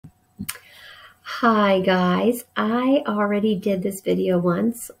Hi guys, I already did this video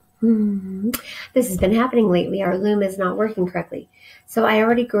once. This has been happening lately. Our loom is not working correctly. So I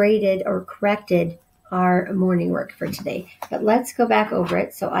already graded or corrected our morning work for today. But let's go back over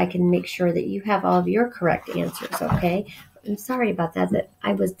it so I can make sure that you have all of your correct answers, okay? I'm sorry about that.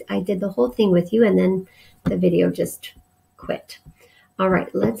 I did the whole thing with you and then the video just quit. All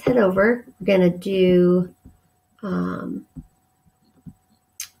right, let's head over. We're gonna do I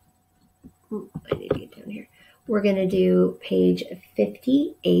need to get down here. We're going to do page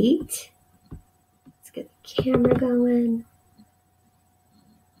 58. Let's get the camera going.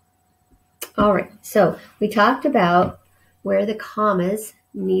 All right, so we talked about where the commas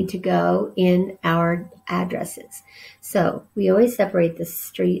need to go in our addresses. So we always separate the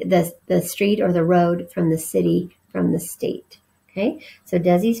street or the road from the city from the state. Okay, so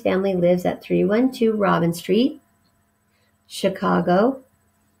Desi's family lives at 312 Robin Street, Chicago,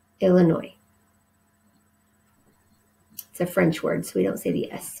 Illinois. It's a French word, so we don't say the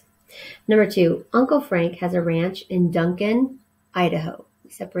S. Number 2, Uncle Frank has a ranch in Duncan, Idaho. We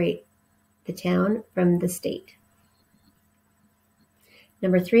separate the town from the state.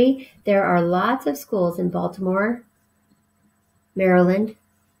 Number 3, there are lots of schools in Baltimore, Maryland,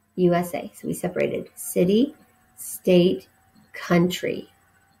 USA. So we separated city, state, country.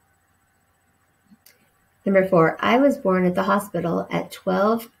 Number 4, I was born at the hospital at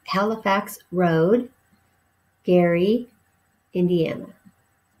 12 Halifax Road, Gary, Indiana.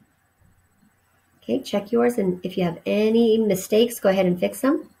 Okay, check yours, and if you have any mistakes, go ahead and fix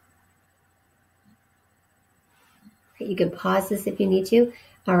them. Okay, you can pause this if you need to.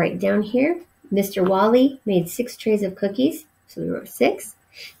 All right, down here, Mr. Wally made 6 trays of cookies, so we wrote 6.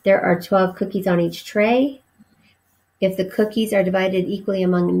 There are 12 cookies on each tray. If the cookies are divided equally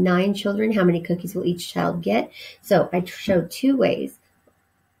among 9 children, how many cookies will each child get? So I showed 2 ways.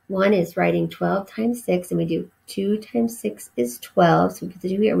 One is writing 12 times 6, and we do 2 times 6 is 12. So we put the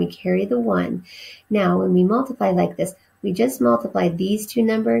 2 here, and we carry the 1. Now, when we multiply like this, we just multiply these 2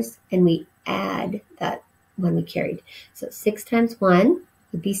 numbers, and we add that one we carried. So 6 times 1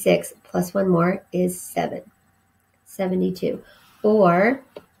 would be 6, plus 1 more is 7, 72. Or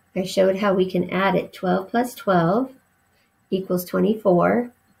I showed how we can add it. 12 plus 12 equals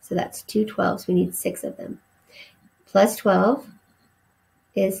 24. So that's 2 12s. We need 6 of them. Plus 12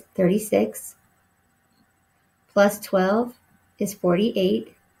 is 36, plus 12 is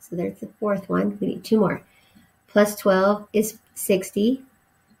 48, so there's the 4th one. We need 2 more. Plus 12 is 60,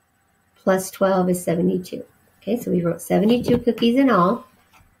 plus 12 is 72. Okay, so we wrote 72 cookies in all,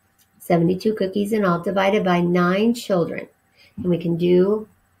 divided by 9 children. And we can do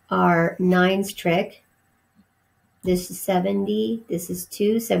our 9s trick. This is 70, this is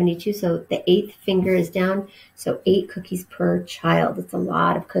 2, 72, so the 8th finger is down, so 8 cookies per child. It's a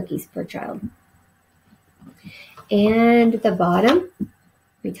lot of cookies per child. And at the bottom,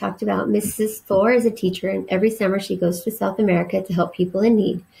 we talked about Mrs. Thor is a teacher, and every summer she goes to South America to help people in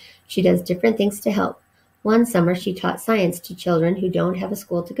need. She does different things to help. One summer, she taught science to children who don't have a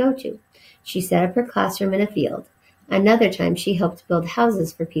school to go to. She set up her classroom in a field. Another time, she helped build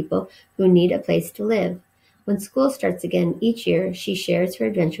houses for people who need a place to live. When school starts again each year, she shares her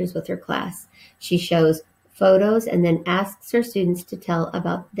adventures with her class. She shows photos and then asks her students to tell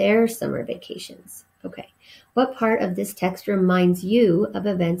about their summer vacations. Okay, what part of this text reminds you of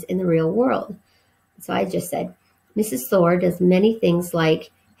events in the real world? So I just said, Mrs. Thor does many things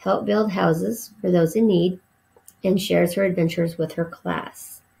like help build houses for those in need and shares her adventures with her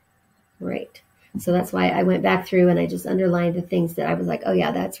class. Right. So that's why I went back through and I just underlined the things that I was like, oh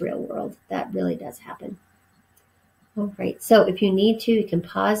yeah, that's real world. That really does happen. All right, so if you need to, you can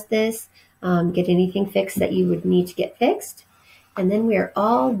pause this, get anything fixed that you would need to get fixed. And then we are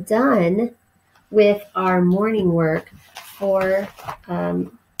all done with our morning work for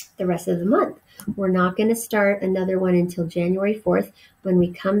the rest of the month. We're not going to start another one until January 4th when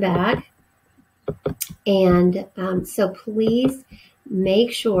we come back. And so please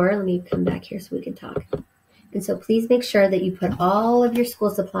make sure, let me come back here so we can talk. And so please make sure that you put all of your school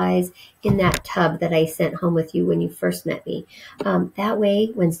supplies in that tub that I sent home with you when you first met me. That way,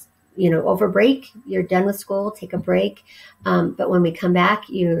 when, over break, you're done with school, take a break. But when we come back,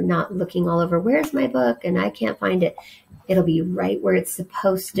 you're not looking all over, where's my book? And I can't find it. It'll be right where it's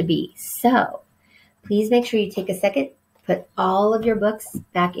supposed to be. So please make sure you take a second, put all of your books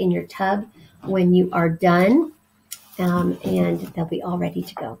back in your tub when you are done, and they'll be all ready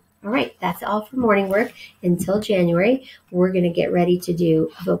to go. All right, that's all for morning work. Until January, we're going to get ready to do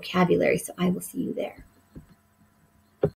vocabulary, so I will see you there.